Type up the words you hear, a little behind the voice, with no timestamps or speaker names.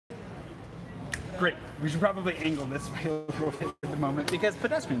Great. We should probably angle this way a little bit at the moment because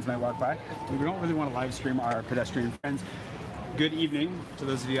pedestrians might walk by. We don't really want to live stream our pedestrian friends. Good evening to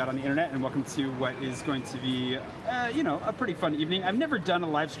those of you out on the internet, and welcome to what is going to be, you know, a pretty fun evening. I've never done a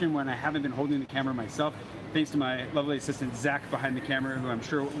live stream when I haven't been holding the camera myself, thanks to my lovely assistant Zach behind the camera, who I'm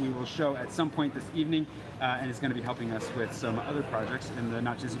sure we will show at some point this evening, and is going to be helping us with some other projects in the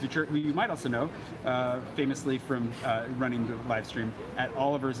not-too-distant future, who you might also know famously from running the live stream at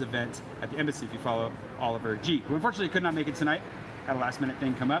Oliver's event at the embassy, if you follow Oliver G, who unfortunately could not make it tonight. Had a last-minute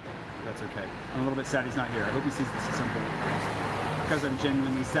thing come up. That's okay. I'm a little bit sad he's not here. I hope he sees this at some point, because I'm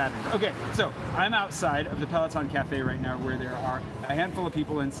genuinely saddened. Okay, so I'm outside of the Peloton Cafe right now, where there are a handful of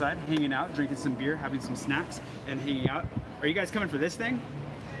people inside hanging out, drinking some beer, having some snacks, and hanging out. Are you guys coming for this thing?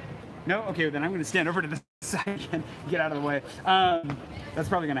 No? Okay, then I'm going to stand over to the side and get out of the way. That's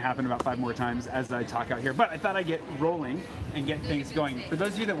probably going to happen about 5 more times as I talk out here, but I thought I'd get rolling and get things going. For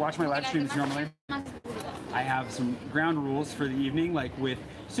those of you that watch my live streams normally, I have some ground rules for the evening, like with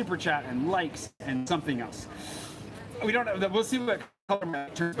super chat and likes and something else. We don't know. We'll see what color my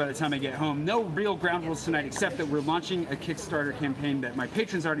turns by the time I get home. No real ground rules tonight, except that we're launching a Kickstarter campaign that my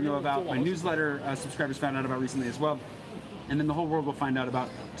patrons already know about. My newsletter subscribers found out about recently as well. And then the whole world will find out about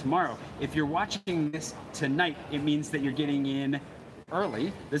tomorrow. If you're watching this tonight, it means that you're getting in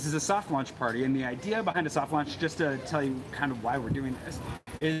early. This is a soft launch party, and the idea behind a soft launch, just to tell you kind of why we're doing this,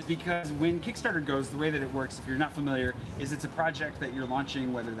 is because when Kickstarter goes, the way that it works, if you're not familiar, is it's a project that you're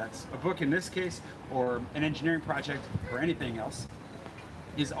launching, whether that's a book in this case, or an engineering project, or anything else,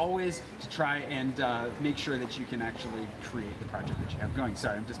 is always to try and make sure that you can actually create the project that you have going.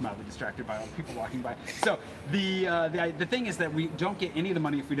 Sorry, I'm just mildly distracted by all the people walking by. So the thing is that we don't get any of the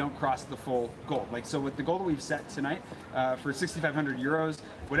money if we don't cross the full goal. Like, so with the goal that we've set tonight for 6,500 euros,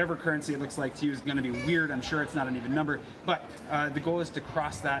 whatever currency it looks like to you is going to be weird. I'm sure it's not an even number, but the goal is to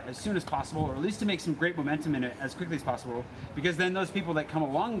cross that as soon as possible, or at least to make some great momentum in it as quickly as possible, because then those people that come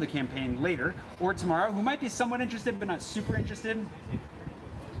along the campaign later or tomorrow, who might be somewhat interested but not super interested,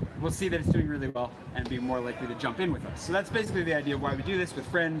 we'll see that it's doing really well and be more likely to jump in with us. So that's basically the idea of why we do this, with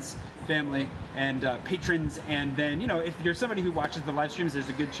friends, family, and patrons. And then, you know, if you're somebody who watches the live streams, there's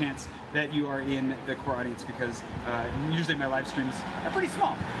a good chance that you are in the core audience, because usually my live streams are pretty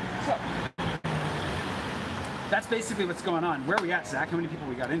small. So that's basically what's going on. Where are we at, Zach? How many people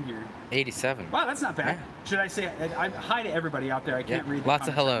we got in here? 87. Wow, that's not bad. Yeah. Should I say hi to everybody out there? I can't read the Lots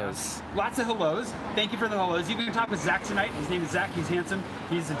of comments hellos. right now. Lots of hellos. Thank you for the hellos. You can talk with Zach tonight. His name is Zach. He's handsome.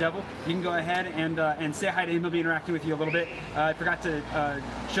 He's the devil. You can go ahead and say hi to him. He'll be interacting with you a little bit. I forgot to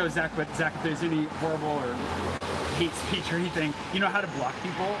show Zach, but Zach, if there's any horrible or hate speech or anything, you know how to block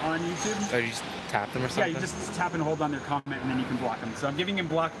people on YouTube? Or you just tap them or something? Yeah, you just tap and hold on their comment, and then you can block them. So I'm giving him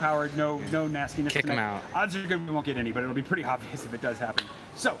block power, no nastiness. Kick them out. Odds are good we won't get any, but it'll be pretty obvious if it does happen.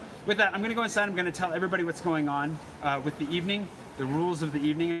 So with that, I'm going to go inside. I'm going to tell everybody what's going on with the evening, the rules of the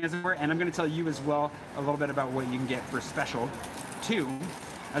evening, as it were, and I'm going to tell you as well a little bit about what you can get for special too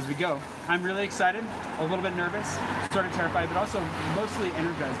as we go. I'm really excited, a little bit nervous, sort of terrified, but also mostly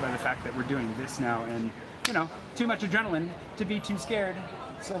energized by the fact that we're doing this now, and you know, too much adrenaline to be too scared.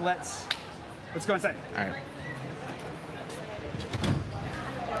 So let's go inside. All right.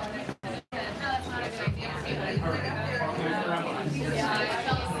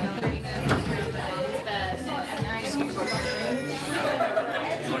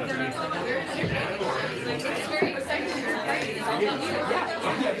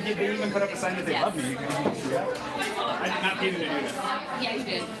 Yeah, they even put up a sign that they love me. You can see that. I did not pay them to do that. Yeah, you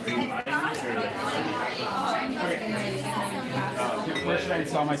did. Okay. Where should I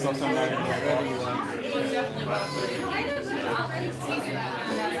install myself so I'm not in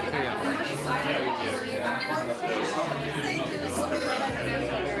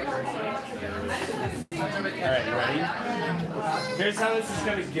Alright, you ready? Here's how this is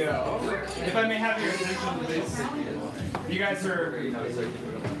going to go. If I may have your attention, please. You guys are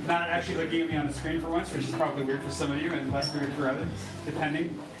not actually looking at me on the screen for once, which is probably weird for some of you and less weird for others,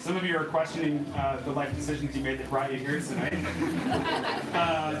 depending. Some of you are questioning the life decisions you made that brought you here tonight.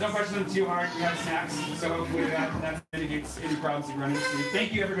 Don't question them too hard. We have snacks, so hopefully that mitigates any problems you run into.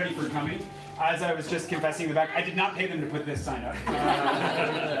 Thank you, everybody, for coming. As I was just confessing in the back, I did not pay them to put this sign up.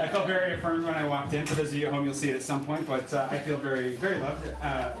 I felt very affirmed when I walked in. For those of you at home, you'll see it at some point, but I feel very, very loved.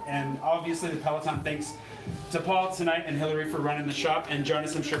 And obviously, the Peloton thanks to Paul tonight and Hillary for running the shop, and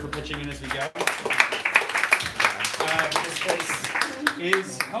Jonas, I'm sure, for pitching in as we go. This place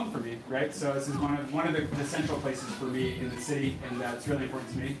is home for me, right? So this is one of the central places for me in the city, and it's really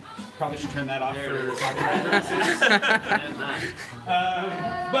important to me. Probably should turn that off for copyright purposes.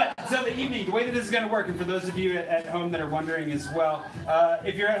 But so the evening, the way that this is going to work, and for those of you at home that are wondering as well,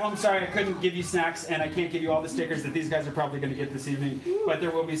 if you're at home, sorry I couldn't give you snacks, and I can't give you all the stickers that these guys are probably going to get this evening, but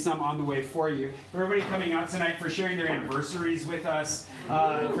there will be some on the way for you. For everybody coming out tonight, for sharing their anniversaries with us,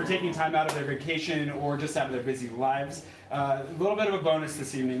 for taking time out of their vacation or just out of their busy lives. A little bit of a bonus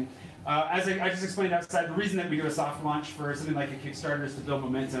this evening. As I just explained outside, the reason that we do a soft launch for something like a Kickstarter is to build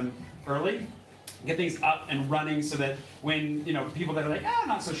momentum early, get things up and running so that when people that are like, I'm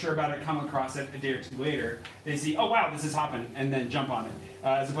not so sure about it, come across it a day or two later, they see, oh wow, this is hopping, and then jump on it.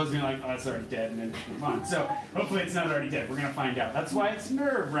 As opposed to being like, oh, it's already dead, and then move on. So hopefully it's not already dead. We're going to find out. That's why it's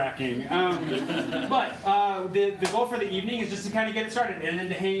nerve-wracking. But the goal for the evening is just to kind of get it started, and then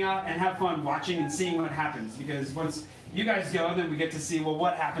to hang out and have fun watching and seeing what happens. Because once you guys go, then we get to see, well,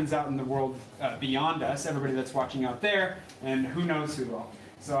 what happens out in the world beyond us, everybody that's watching out there, and who knows who all.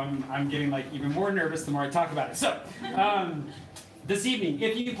 So I'm getting like even more nervous the more I talk about it. So this evening,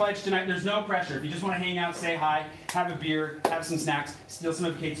 if you pledge tonight, there's no pressure. If you just want to hang out, say hi, have a beer, have some snacks, steal some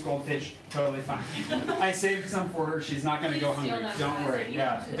of Kate's goldfish, totally fine. I saved some for her. She's not going to go hungry. Don't worry.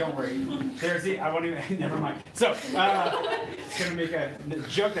 Yeah, don't worry. There's the, I won't even, never mind. So, it's going to make a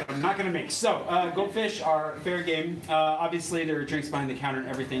joke that I'm not going to make. So, goldfish are fair game. Obviously, there are drinks behind the counter and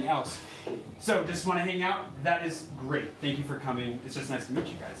everything else. So, just want to hang out? That is great. Thank you for coming. It's just nice to meet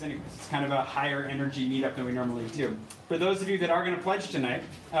you guys. Anyways, it's kind of a higher energy meetup than we normally do. For those of you that are going to pledge tonight,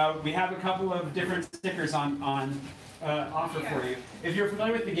 we have a couple of different stickers on offer for you. If you're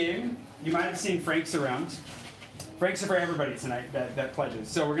familiar with the game, you might have seen Franks around. Franks are for everybody tonight that pledges.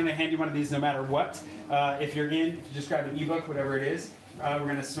 So we're going to hand you one of these no matter what. If you're in, just grab an ebook, whatever it is. We're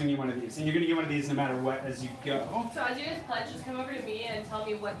going to swing you one of these. And you're going to get one of these no matter what as you go. So as you guys pledge, just come over to me and tell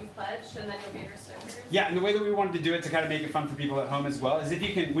me what you pledged, and then you'll get your stickers. Yeah, and the way that we wanted to do it to kind of make it fun for people at home as well is if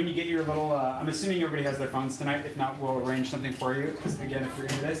you can, when you get your little, I'm assuming everybody has their phones tonight. If not, we'll arrange something for you, because again, if you're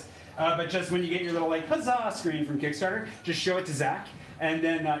into this. But just when you get your little like huzzah screen from Kickstarter, just show it to Zach. And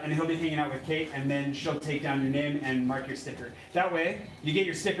then and he'll be hanging out with Kate, and then she'll take down your name and mark your sticker. That way, you get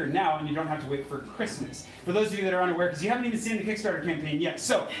your sticker now, and you don't have to wait for Christmas. For those of you that are unaware, because you haven't even seen the Kickstarter campaign yet,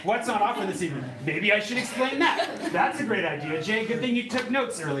 so what's on offer this evening? Maybe I should explain that. That's a great idea, Jay. Good thing you took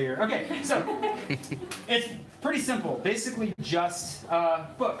notes earlier. Okay, so it's pretty simple. Basically just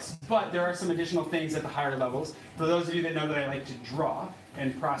books, but there are some additional things at the higher levels. For those of you that know that I like to draw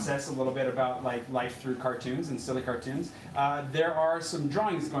and process a little bit about like life through cartoons and silly cartoons, there are some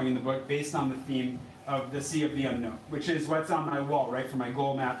drawings going in the book based on the theme of the Sea of the Unknown, which is what's on my wall, right, for my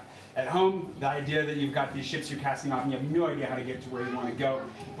goal map. At home, the idea that you've got these ships you're casting off and you have no idea how to get to where you want to go,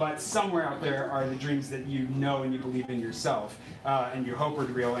 but somewhere out there are the dreams that you know and you believe in yourself, and you hope are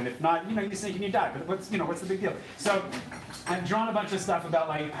real, and if not, you sink and you die, but what's the big deal? So I've drawn a bunch of stuff about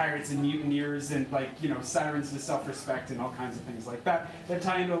like pirates and mutineers and like, sirens to self-respect and all kinds of things like that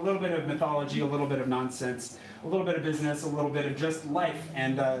tie into a little bit of mythology, a little bit of nonsense, a little bit of business, a little bit of just life,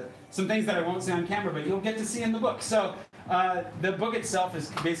 and some things that I won't say on camera, but you'll get to see in the book. So the book itself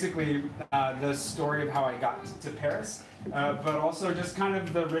is basically the story of how I got to Paris, but also just kind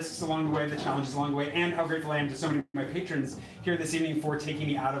of the risks along the way, the challenges along the way, and how grateful I am to so many of my patrons here this evening for taking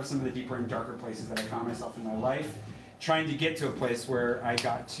me out of some of the deeper and darker places that I found myself in my life, trying to get to a place where I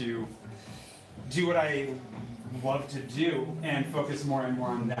got to do what I love to do and focus more and more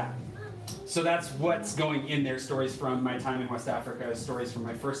on that. So that's what's going in there. Stories from my time in West Africa, stories from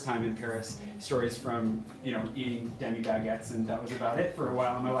my first time in Paris, stories from eating demi-baguettes, and that was about it for a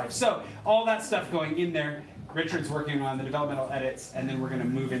while in my life. So all that stuff going in there. Richard's working on the developmental edits, and then we're going to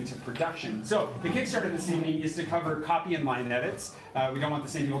move into production. So the Kickstarter this evening is to cover copy and line edits. We don't want the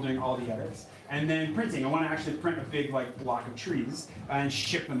same people doing all the edits. And then printing. I want to actually print a big block of trees and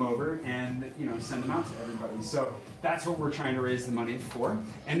ship them over and send them out to everybody. So that's what we're trying to raise the money for.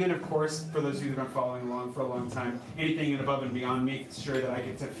 And then of course, for those of you that have been following along for a long time, anything above and beyond, make sure that I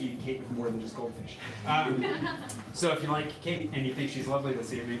get to feed Kate with more than just goldfish. So if you like Kate and you think she's lovely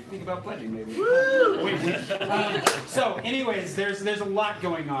this evening, think about pledging maybe. So anyways, there's a lot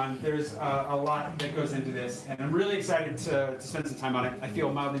going on. There's a lot that goes into this, and I'm really excited to spend some time on it. I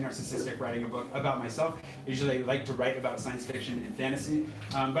feel mildly narcissistic writing a book about myself. Usually I like to write about science fiction and fantasy,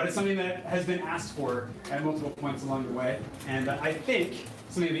 but it's something that has been asked for at multiple points along the way, and I think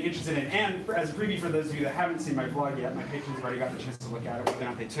something to be interested in. And as a preview for those of you that haven't seen my blog yet, my patrons have already got the chance to look at it, whether or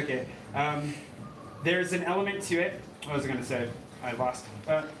not they took it. There's an element to it. What was I going to say? I lost.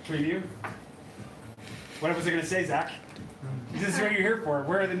 Preview. What was I going to say, Zach? This is what you're here for.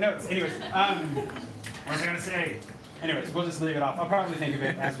 Where are the notes? Anyways, what was I going to say? Anyways, we'll just leave it off. I'll probably think of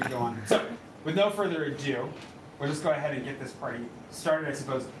it as we go on. So, with no further ado, we'll just go ahead and get this party started, I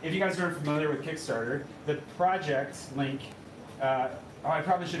suppose. If you guys aren't familiar with Kickstarter, the project link, I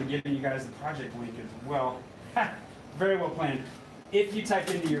probably should have given you guys the project link as well. Ha! Very well planned. If you type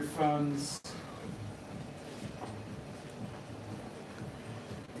into your phones,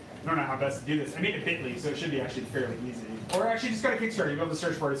 I don't know how best to do this. I made a bit.ly, so it should be actually fairly easy. Or actually, just go to Kickstarter. You'll be able to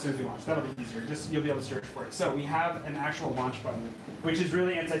search for it as soon as we launch. That'll be easier. You'll be able to search for it. So we have an actual launch button, which is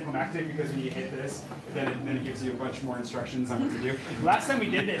really anticlimactic because when you hit this, then it gives you a bunch more instructions on what to do. Last time we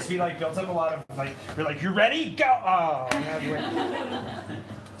did this, we built up a lot of we're like, you ready? Go! Oh,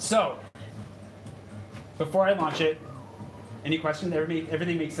 so before I launch it, any questions?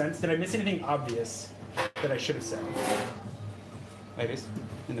 Everything makes sense? Did I miss anything obvious that I should have said? Ladies,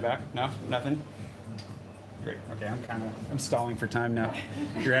 in the back? No? Nothing? Great. Okay, I'm stalling for time now.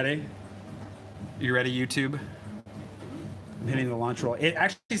 You ready? You ready, YouTube? I'm hitting the launch roll. It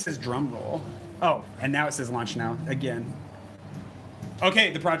actually says drum roll. Oh, and now it says launch now again.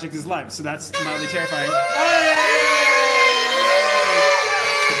 Okay, the project is live, so that's mildly terrifying.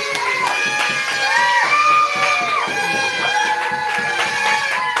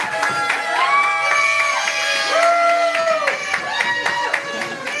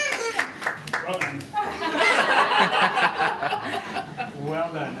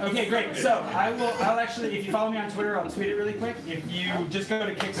 Well done. Okay, great. So I'll actually, if you follow me on Twitter, I'll tweet it really quick. If you just go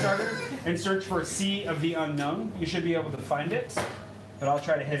to Kickstarter and search for Sea of the Unknown, you should be able to find it. But I'll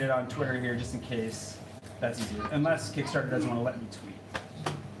try to hit it on Twitter here just in case that's easier. Unless Kickstarter doesn't want to let me tweet.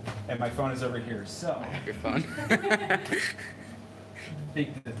 And my phone is over here, so. Your phone? I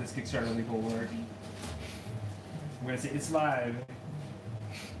think that this Kickstarter link will work. I'm going to say it's live.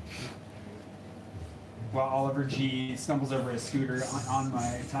 While Oliver G stumbles over a scooter on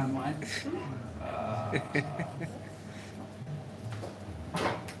my timeline.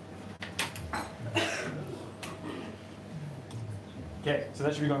 Okay, so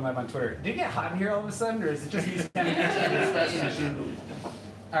that should be going live on Twitter. Did it get hot in here all of a sudden, or is it just me standing next to the espresso machine?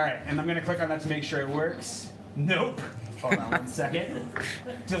 All right, and I'm going to click on that to make sure it works. Nope. Hold on 1 second.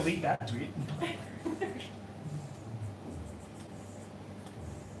 Delete that tweet.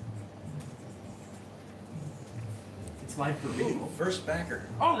 It's live for me. First backer.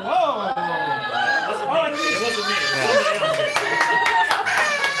 Oh, whoa! Oh, It wasn't me. Somebody else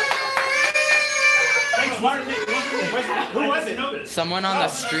thanks, Martin. Who was it? Someone on the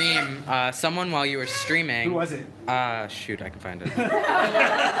stream, someone while you were streaming. Who was it? Shoot, I can find it. 31.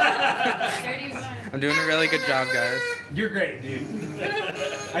 I'm doing a really good job, guys. You're great, dude.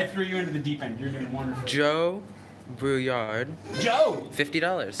 I threw you into the deep end. You're doing wonderful. Joe Brouillard. Joe!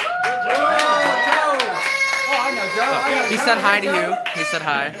 $50. I know, Joe. He said hi to you. He said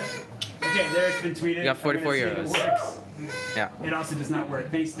hi. Okay, there it's been tweeted. You got 44 I'm gonna see if euros. it works. Yeah. It also does not work.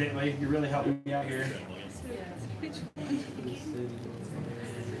 Thanks, bit.ly. You're really helping me out here.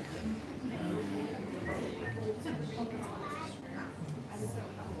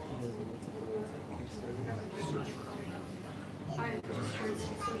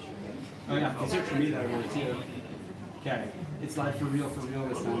 Oh yeah, if you search for me, that'll work too. Okay, it's live for real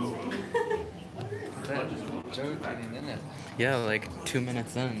this time. Joe getting in it. Yeah, like 2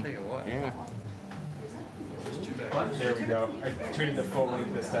 minutes in. Tell you what. Yeah. There we go. I tweeted the full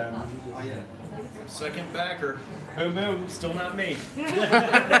link this time. Second backer. Boom, boom. Still not me.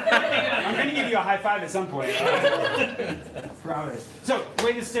 I'm going to give you a high five at some point. Promise. So, the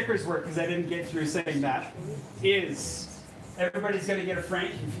way the stickers work, because I didn't get through saying that, is everybody's going to get a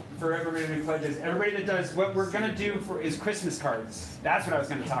frank for everybody who pledges. Everybody that does, what we're going to do is Christmas cards. That's what I was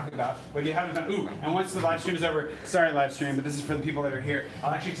going to talk about. What you haven't done. Ooh, and once the live stream is over, sorry live stream, but this is for the people that are here.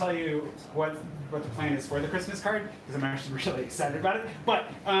 I'll actually tell you what the plan is for the Christmas card, because I'm actually really excited about it. But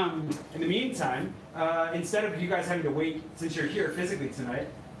in the meantime, instead of you guys having to wait, since you're here physically tonight,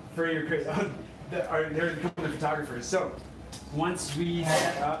 for your they're a couple of photographers. So once we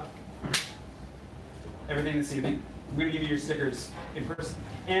set up everything this evening, I'm going to give you your stickers in person.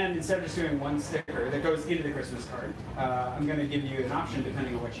 And instead of just doing one sticker that goes into the Christmas card, I'm going to give you an option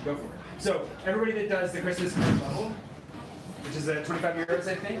depending on what you go for. So everybody that does the Christmas card level, which is at 25 euros,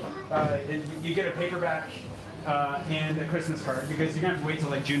 I think, you get a paperback and a Christmas card, because you're going to have to wait till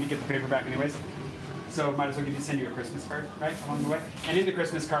like June to get the paperback anyways. So might as well send you a Christmas card, right, along the way. And in the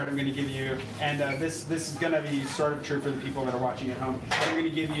Christmas card, I'm going to give you, and this is going to be sort of true for the people that are watching at home, I'm going to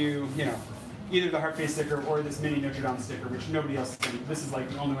give you, either the heart face sticker or this mini Notre Dame sticker, which nobody else has seen. This is like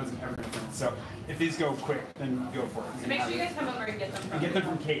the only ones I've ever done. So if these go quick, then go for it. So make sure you guys come over and get them from Get them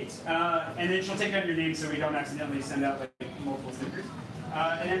from Kate. And then she'll take down your name so we don't accidentally send out like multiple stickers.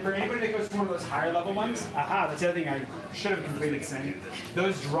 And then for anybody that goes to one of those higher level ones, that's the other thing I should have completed saying.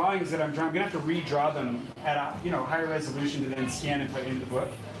 Those drawings that I'm drawing, I'm gonna have to redraw them at a higher resolution to then scan and put into the book.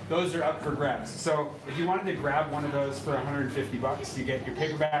 Those are up for grabs. So if you wanted to grab one of those for $150, you get your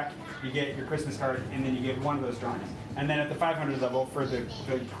paperback, you get your Christmas card, and then you get one of those drawings. And then at the 500 level, for the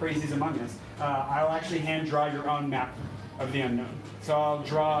crazies among us, I'll actually hand draw your own map of the unknown. So I'll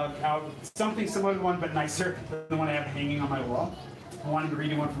draw out something similar to the one, but nicer than the one I have hanging on my wall. I wanted to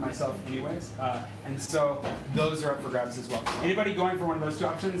redo one for myself anyways, and so those are up for grabs as well. Anybody going for one of those two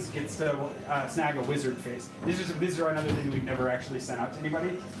options gets to snag a wizard face. These are another thing we've never actually sent out to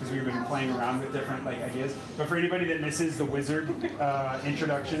anybody because we've been playing around with different ideas. But for anybody that misses the wizard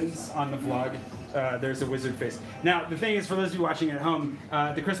introductions on the vlog, there's a wizard face. Now the thing is, for those of you watching at home,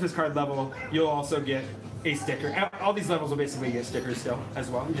 the Christmas card level, you'll also get a sticker. All these levels will basically get stickers still as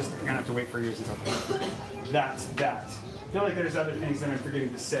well. You're just gonna have to wait for yours and stuff. That's that. I feel like there's other things that I'm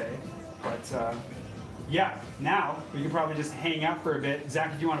forgetting to say, but yeah, now we can probably just hang out for a bit.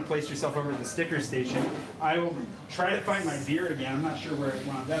 Zach, if you want to place yourself over at the sticker station, I will try to find my beer again. I'm not sure where it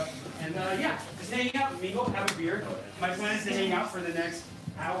wound up. And yeah, just hang out, mingle, have a beer. My plan is to hang out for the next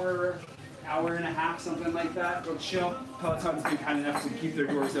hour and a half, something like that. We'll chill. Peloton's been kind enough to keep their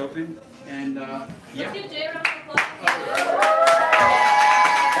doors open. And yeah. Let's give Jay a round of applause.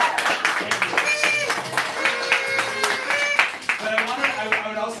 I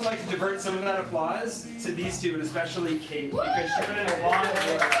would also like to divert some of that applause to these two, and especially Kate, because she put in a lot of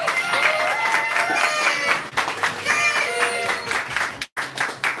work.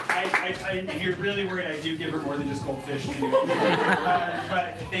 If you're really worried, I do give her more than just cold fish.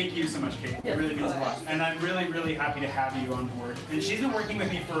 But thank you so much, Kate. It really means a lot. And I'm really, really happy to have you on board. And she's been working with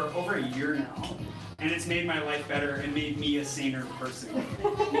me for over a year now. And it's made my life better and made me a saner person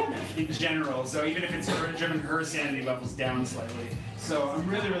in general. So even if it's driven her sanity levels down slightly. So I'm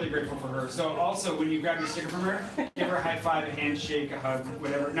really, really grateful for her. So also, when you grab your sticker from her, give her a high five, a handshake, a hug,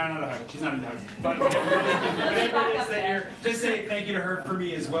 whatever. No, not a hug. She's not into hugs. But whatever it is that you're, just say thank you to her for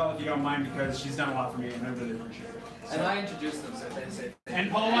me as well, if you don't mind, because she's done a lot for me, and I really appreciate it. So. And I introduced them, so they say.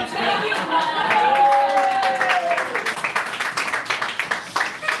 And Paul wants to.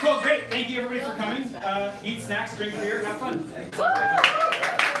 Well, great. Thank you, everybody, for coming. Eat snacks, drink beer, have fun.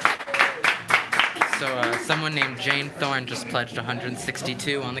 So someone named Jane Thorne just pledged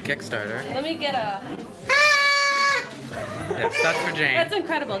 162 on the Kickstarter. Let me get a... Yes, that's for Jane. That's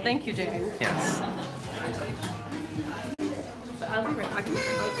incredible. Thank you, Jane. Yes.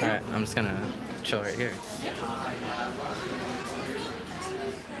 Alright, I'm just gonna chill right here.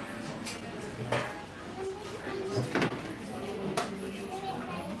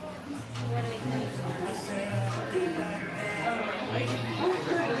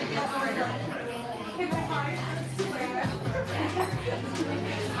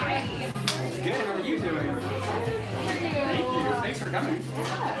 Good. How are you doing? Thank you. Thanks for coming.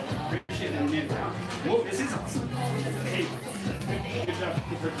 Appreciate it. Whoa, this is awesome. Hey, good job.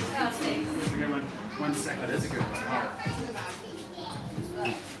 That's a good one. 1 second. That is a good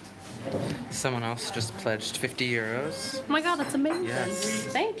one. Someone else just pledged 50 euros. Oh my god, that's amazing. Yes.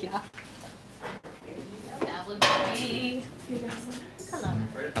 Thank you. That would be... Hello.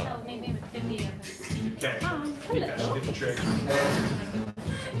 Oh, maybe 50 euros. Okay. Hello. Get the trick.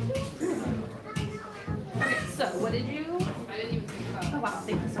 Okay, so what did you... I didn't even think about... Oh wow,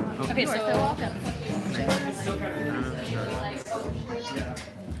 thank you so much. Okay, so... welcome.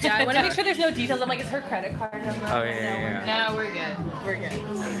 Yeah, I want to make sure there's no details. I'm like, is her credit card number? Oh, yeah. No, we're good. We're good.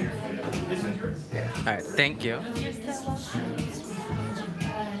 This is yours? Alright, thank you. You're still welcome.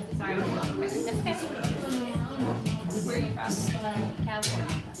 Sorry. It's okay. Where are you from? California.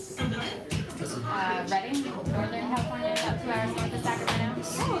 Redding, Northern California, about 2 hours north of Sacramento.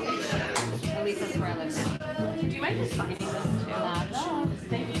 Oh, okay. At least that's where I live now. Do you mind just signing this too?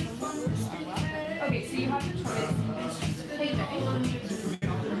 Thank you. Okay, so you have the choice. Hey, Jay.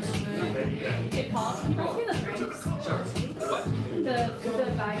 Hey, Paul, can you bring me the drinks? Sure. What? The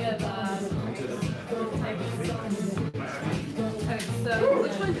bag of, okay, so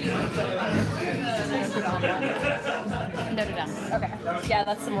which one do you want? No. Okay. Yeah,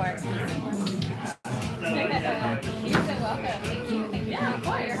 that's some more. You're so welcome. Thank you. Yeah,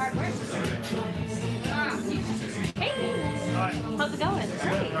 boy, your hard work. Hey, how's it going?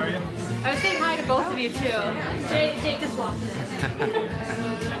 Great. How are you? I was saying hi to both of you too. Jake just walked in.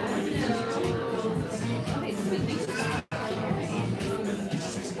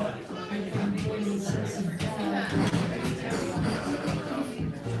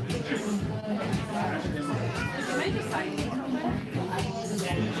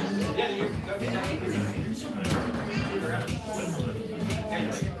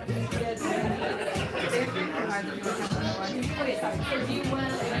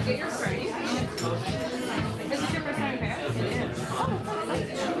 get your spray. Is this your first time here?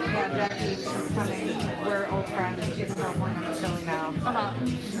 Yeah, Jackie's coming. We're old friends. She's from one in Philly now.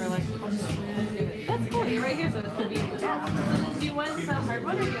 We're like, That's cool. You're right here, so it's convenient. Yeah. Do you want the hard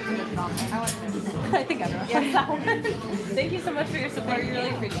one or do you want the soft one? I think everyone. Yes, that one. Thank you so much for your support. We really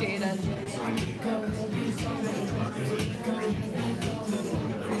appreciate it.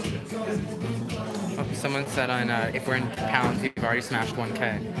 Oh, someone said on if we're in pounds, we've already smashed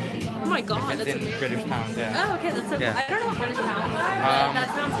 1K. Oh my god, It's that's in amazing. British pounds, yeah. Oh, okay, that's so cool. Yeah. I don't know what British pounds are, but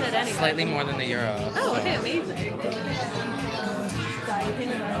that sounds good anyway. Slightly more than the euro. Oh, okay, amazing.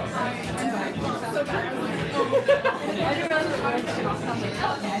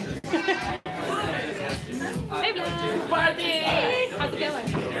 Hey, Barbie! How's it going?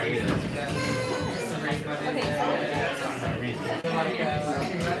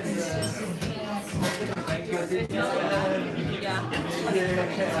 Yeah.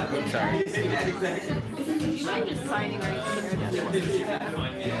 Sorry. Do you mind just signing right here?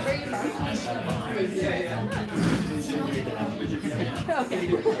 Where are you from? Okay.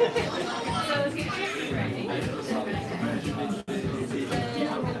 So if you just ready. Do you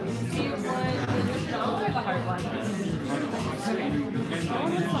want the traditional or the hard one? Okay. Oh,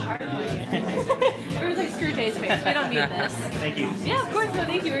 what's the hard one? It was like screw face face. We don't need this. Thank you. Yeah, of course. No,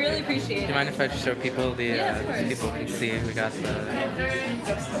 thank you. We really appreciate Do it. you mind if I just show people the Yeah, of course. people can see we got the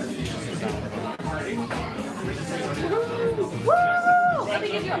Woo! Let me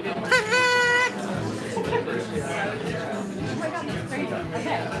give you a Oh my god, that's crazy.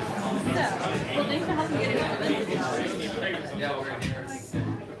 Okay. So, well, thanks for helping get it out.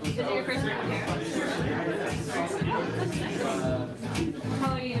 Is it your first time here? How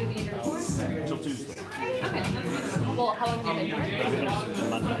long are you going to be here for? Till Tuesday. Okay. Well, how long have you been here?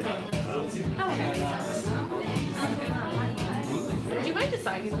 Oh, okay. Do you mind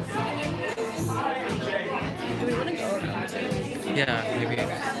deciding this? Do we want to go over that? yeah maybe.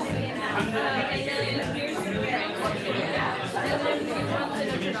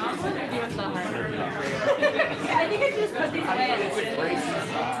 I think I just put these away.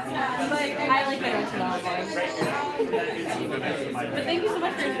 But I like the Rochadon one. But thank you so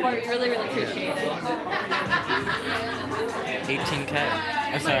much for your support. We really, really appreciate it. 18K.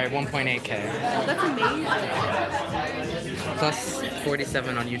 Oh, sorry, 1.8K. That's amazing. Plus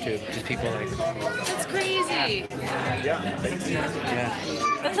 47 on YouTube. Just people like. That's crazy. Yeah.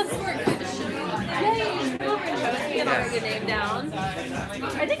 That's a sport. Yay! Over in Chelsea and I'll write your name down.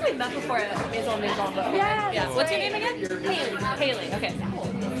 I think we've met before at Maison Maison, but yeah. Yeah. What's your name again? Haley. Haley. Okay.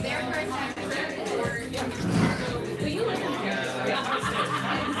 Will you listen here?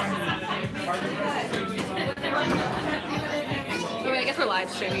 Oh, wait, I guess we're live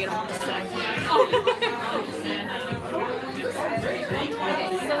streaming it all this time. Okay,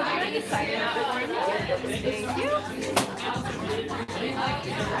 so should I just sign it out for me? Thank you.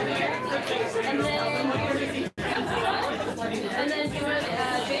 And then do you want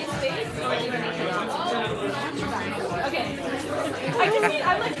Jay's face or do you want Okay.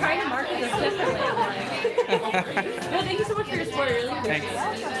 I'm like trying to market this differently. Well, thank you so much for your support. I really appreciate it.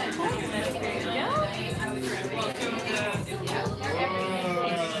 Yeah.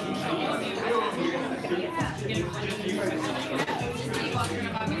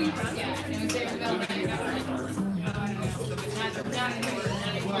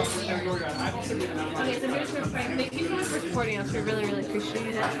 Okay, so here's your friend. Thank you so much for supporting us. We really, really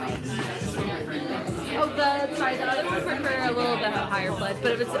appreciate it. Oh, sorry, the other ones were for a little bit of a higher pledge,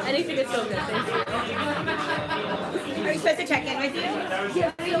 but if it's anything, it's so good. Thank you. are you supposed to check in with you?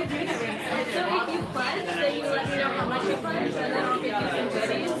 Yeah, so if you pledge, then you let me know how much you pledge, and then I'll give you some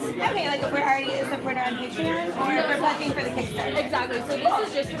goodies. Okay, like if we're already a supporter on Patreon, or if we're pledging for the Kickstarter. Exactly. So this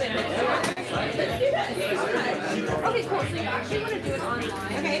is just for Okay, cool. So you actually want to do it online.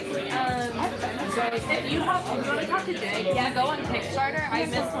 Okay. If you want to talk to Jay, yeah, go on Kickstarter. I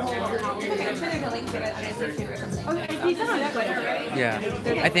missed the whole I'm sure there's a link to it on Instagram or something. Okay, he's on Twitter, right? Yeah.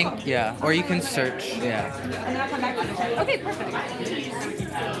 I think, yeah. Or you can search, yeah. And then I'll come back to the chat. Okay, perfect.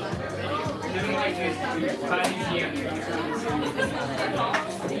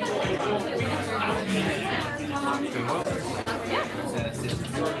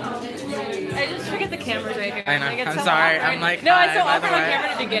 I just forget the camera's right here. I know. Like, it's I'm so sorry. awkward. I'm like, no, it's so hi, by the awkward on way. camera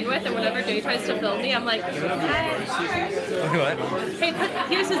to begin with, and whenever Jay tries to film me, I'm like, hi. What? Hey,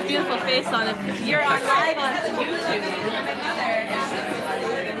 here's his beautiful face on it. You're on live on YouTube.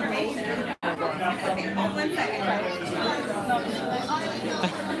 Okay, hold 1 second.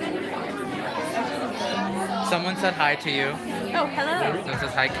 Someone said hi to you. Oh, hello. Someone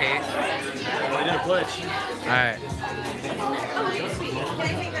says hi, Kate. I did a pledge. All right. Oh, okay, sweet. Can I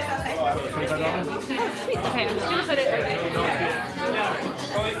take this Sweet. Okay, I'm just gonna put it right there.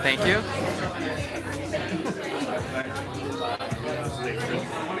 Thank you.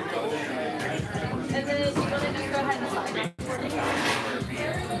 And then you want to just go ahead and sign it.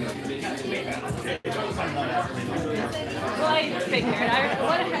 Well, I figured. I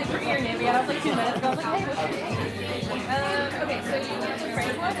wanted to put your name again. I was like 2 minutes ago. I was like, hey, what's your name? Okay, so you want the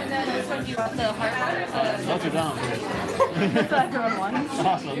Frank one, and then this one you want the heart one, or the... Both are down. That's the everyone one.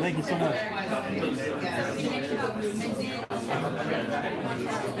 Awesome. Thank you so much.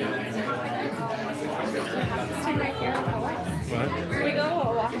 Right here. What? Can we go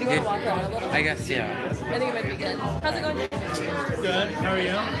walk? You want to walk around a little? I guess, yeah. I think it might be good. How's it going? Good. How are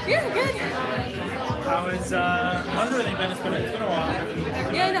you? Yeah, good. How's everything been? It's been a while.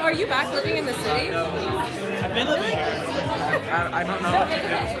 Yeah, and are you back living in the city? I've been living here. I don't No, know. it's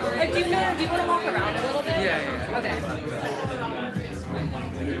okay. Do you want to walk around a little bit? Yeah. Okay.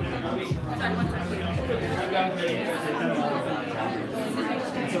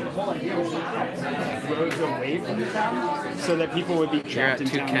 So the whole idea was roads away from the town so that people would be You're at trapped in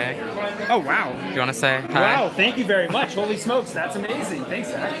 2K. town. Oh, wow. Do you want to say hi? Wow, thank you very much. Holy smokes, that's amazing. Thanks,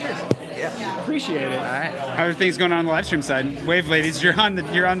 Zach. Yeah. Appreciate it. All right. How are things going on the live stream side? Wave ladies, you're on the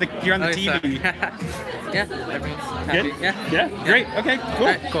Okay, so- TV. yeah, everyone's happy. Good? Yeah. Great. Okay, cool. All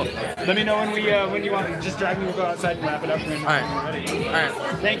right, cool. Let me know when you want. Just drag me. We'll go outside and wrap it up. All right.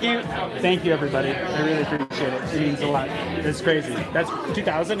 Thank you, everybody. I really appreciate it. It means a lot. It's crazy. That's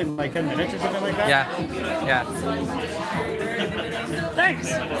 2,000 in like 10 minutes or something like that. Yeah.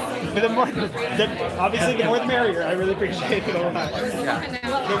 Thanks. But obviously, the more the merrier. I really appreciate it a lot.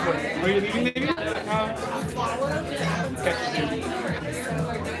 Yeah. Go for it. Are you leaving, maybe? Okay.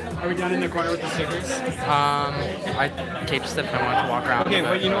 Are we down in the corner with the stickers? I Cape Step. I want to walk around. Okay, a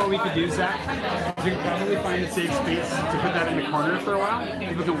well, bit. you know what we could do, Zach? We could probably find a safe space to put that in the corner for a while.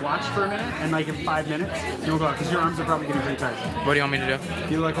 People can watch for a minute, and like in 5 minutes, you'll go out, because your arms are probably getting pretty tired. What do you want me to do?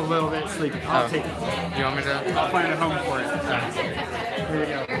 You look a little bit sleepy. I'll take it. Do you want me to? I'll find a home for it. Here we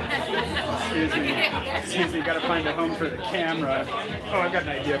go. Excuse me, gotta find a home for the camera. Oh, I've got an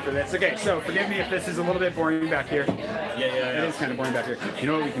idea for this. Okay, so forgive me if this is a little bit boring back here. Yeah. It is kind of boring back here. You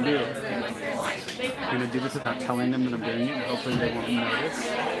know what we can do? I'm gonna do this without telling them that I'm doing it, and hopefully they won't notice.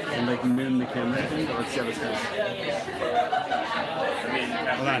 And like moon the camera thing, but let's see how this goes.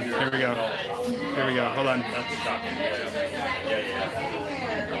 Hold on, here we go. Hold on.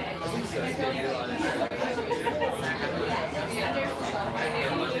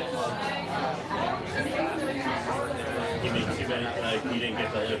 It makes you bad, like you didn't get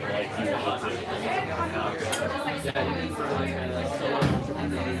to live like you wanted to.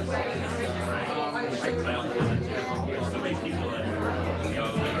 So many people that go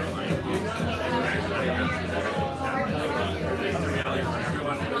that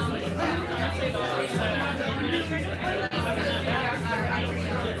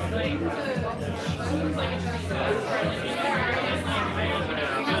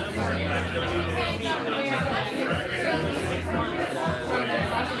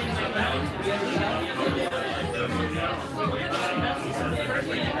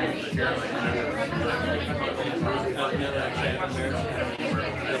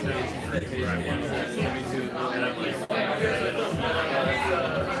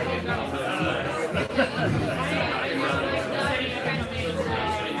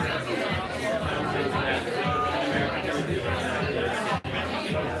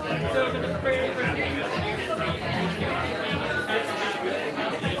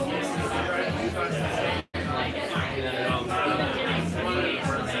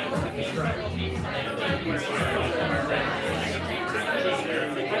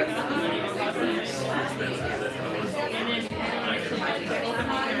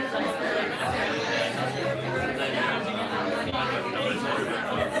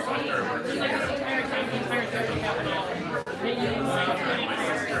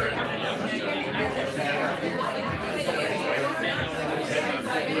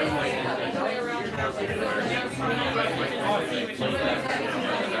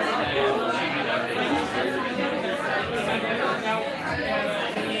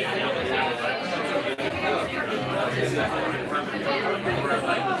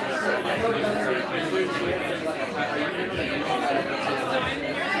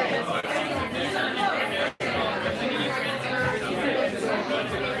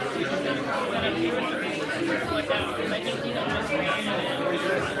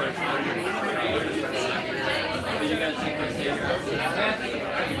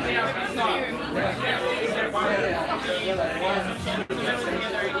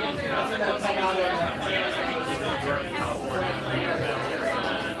are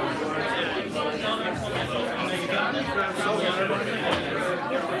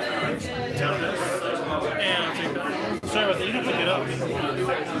Sorry about that. You don't have to get up.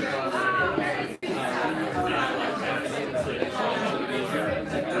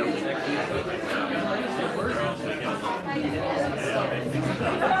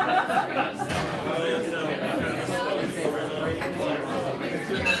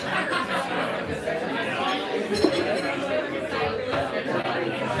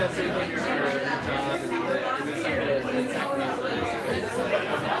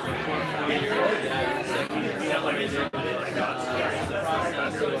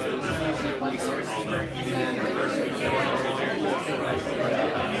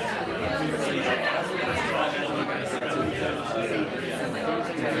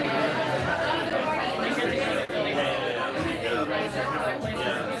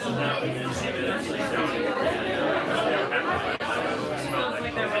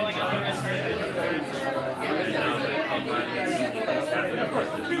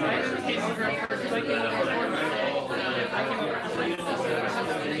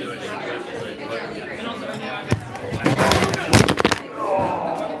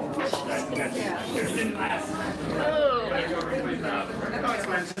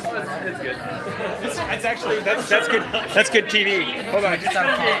 It's actually that's good. That's good TV. Hold on.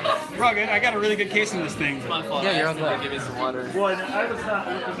 We're all good. I got a really good case in this thing. Yeah, you're all good. Give me some water. Well, I was not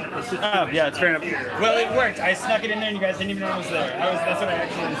looking at the system. Oh yeah, it's fair enough. Well, it worked. I snuck it in there, and you guys didn't even know I was there. That's what I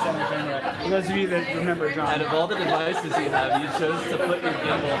actually said on camera. For those of you that remember, John. Out of all the devices you have, you chose to put your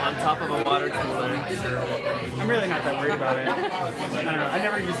gimbal on top of a water cooler. I'm really not that worried about it. I don't know. I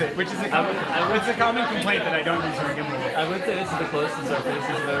never use it, which is a common complaint that I don't use my gimbal. I would say this is the closest our faces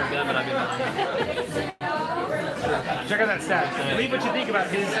have ever been, but I mean, Check out that stash. Leave what you think about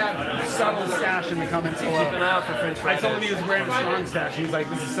his subtle stash in the comments below. keep an eye out for French I fries. told him he was wearing a strong stash. He's like,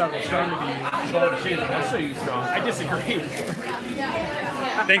 this is subtle, strong to be. I'll show you strong. I disagree.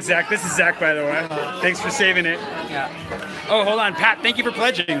 Thanks, Zach. This is Zach, by the way. Thanks for saving it. Yeah. Oh, hold on, Pat. Thank you for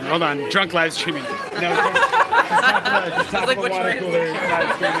pledging. Hold on, drunk live streaming. No, it's top like, of a which water way? cooler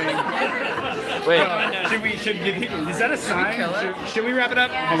live streaming. Wait, Is that a sign? Should we wrap it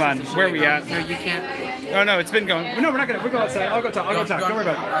up? Hold on. Where are we at? No, you can't. Oh no, it's been going. No, we're not gonna. We'll go outside. I'll go talk. I'll go talk. Don't worry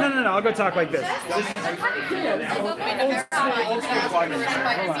about it. No. I'll go talk like this. Old school vlogging.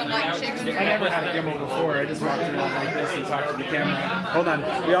 Hold on. I never had a gimbal before. I just walked around like this and talked to the camera. Hold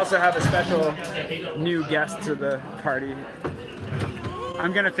on. We also have a special new guest to the party.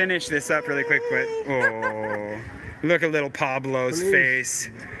 I'm gonna finish this up really quick, but oh, look at little Pablo's face.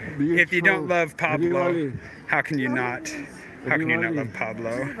 If you don't love Pablo, how can you not? How can you not love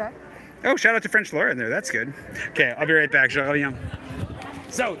Pablo? Oh, shout out to French Laura in there. That's good. Okay, I'll be right back.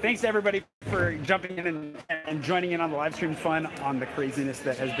 So, thanks to everybody for jumping in and joining in on the live stream fun on the craziness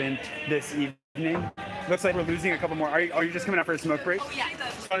that has been this evening. Looks like we're losing a couple more. Are you just coming out for a smoke break? Yeah.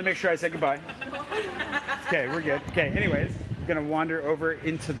 Just want to make sure I said goodbye. Okay, we're good. Okay, anyways, I'm going to wander over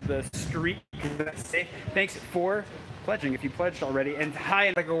into the street. Thanks for pledging if you pledged already. And hi,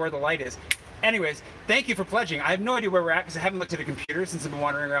 and I go where the light is. Anyways, thank you for pledging. I have no idea where we're at because I haven't looked at a computer since I've been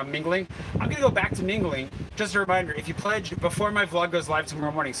wandering around mingling. I'm going to go back to mingling. Just a reminder, if you pledge before my vlog goes live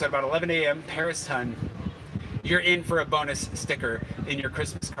tomorrow morning, so at about 11 a.m. Paris time, you're in for a bonus sticker in your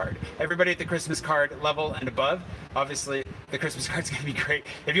Christmas card. Everybody at the Christmas card level and above, obviously the Christmas card's going to be great.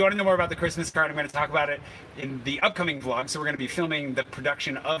 If you want to know more about the Christmas card, I'm going to talk about it in the upcoming vlog. So we're going to be filming the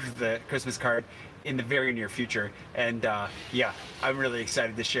production of the Christmas card in the very near future. And yeah, I'm really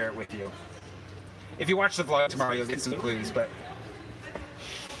excited to share it with you. If you watch the vlog tomorrow, you'll get some clues, but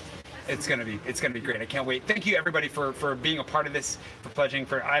it's gonna be great. I can't wait. Thank you everybody for being a part of this, for pledging.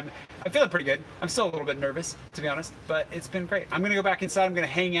 I'm feeling pretty good. I'm still a little bit nervous, to be honest, but it's been great. I'm gonna go back inside. I'm gonna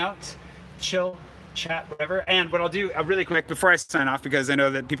hang out, chill, chat, whatever. And what I'll do really quick before I sign off, because I know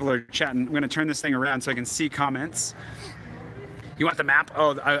that people are chatting, I'm gonna turn this thing around so I can see comments. You want the map?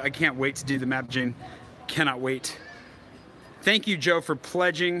 Oh, I can't wait to do the map, Jane. Cannot wait. Thank you, Joe, for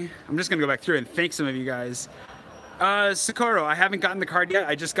pledging. I'm just gonna go back through and thank some of you guys. Socorro, I haven't gotten the card yet.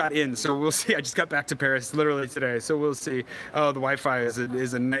 I just got in, so we'll see. I just got back to Paris literally today, so we'll see. Oh, the Wi-Fi is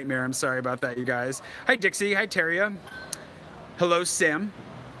a nightmare. I'm sorry about that, you guys. Hi, Dixie. Hi, Teria. Hello, Sam.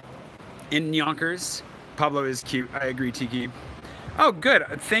 In Yonkers. Pablo is cute. I agree, Tiki. Oh, good.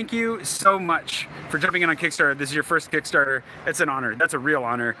 Thank you so much for jumping in on Kickstarter. This is your first Kickstarter. It's an honor. That's a real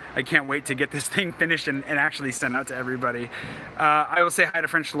honor. I can't wait to get this thing finished and actually sent out to everybody. I will say hi to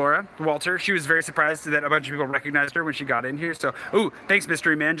French Laura, Walter. She was very surprised that a bunch of people recognized her when she got in here. So, ooh, thanks,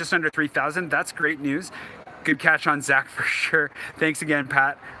 Mystery Man. Just under 3,000. That's great news. Good catch on Zach for sure. Thanks again,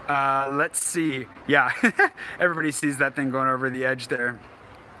 Pat. Let's see. Yeah, everybody sees that thing going over the edge there.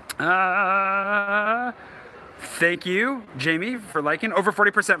 Thank you, Jamie, for liking. Over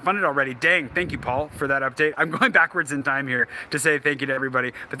 40% funded already. Dang, thank you, Paul, for that update. I'm going backwards in time here to say thank you to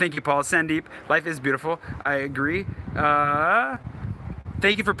everybody. But thank you, Paul. Sandeep, life is beautiful. I agree.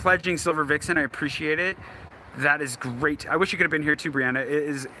 Thank you for pledging Silver Vixen. I appreciate it. That is great. I wish you could have been here too, Brianna.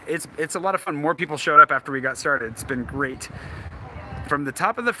 It's a lot of fun. More people showed up after we got started. It's been great. From the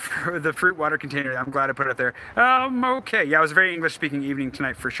top of the fruit water container, I'm glad I put it there. Okay. Yeah, it was a very English-speaking evening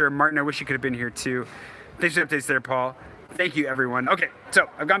tonight for sure. Martin, I wish you could have been here too. Thanks for the updates there, Paul. Thank you, everyone. Okay, so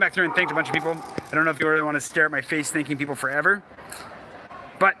I've gone back through and thanked a bunch of people. I don't know if you really want to stare at my face thanking people forever,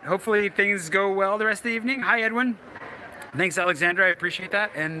 but hopefully things go well the rest of the evening. Hi, Edwin. Thanks, Alexandra. I appreciate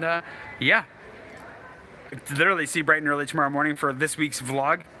that. And yeah, literally see bright and early tomorrow morning for this week's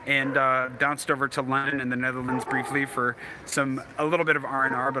vlog, and bounced over to London and the Netherlands briefly for a little bit of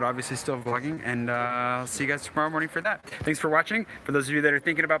R&R, but obviously still vlogging. And I'll see you guys tomorrow morning for that. Thanks for watching. For those of you that are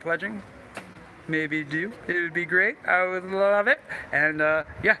thinking about pledging, maybe do. It would be great. I would love it. And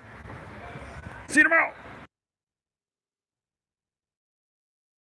yeah, see you tomorrow.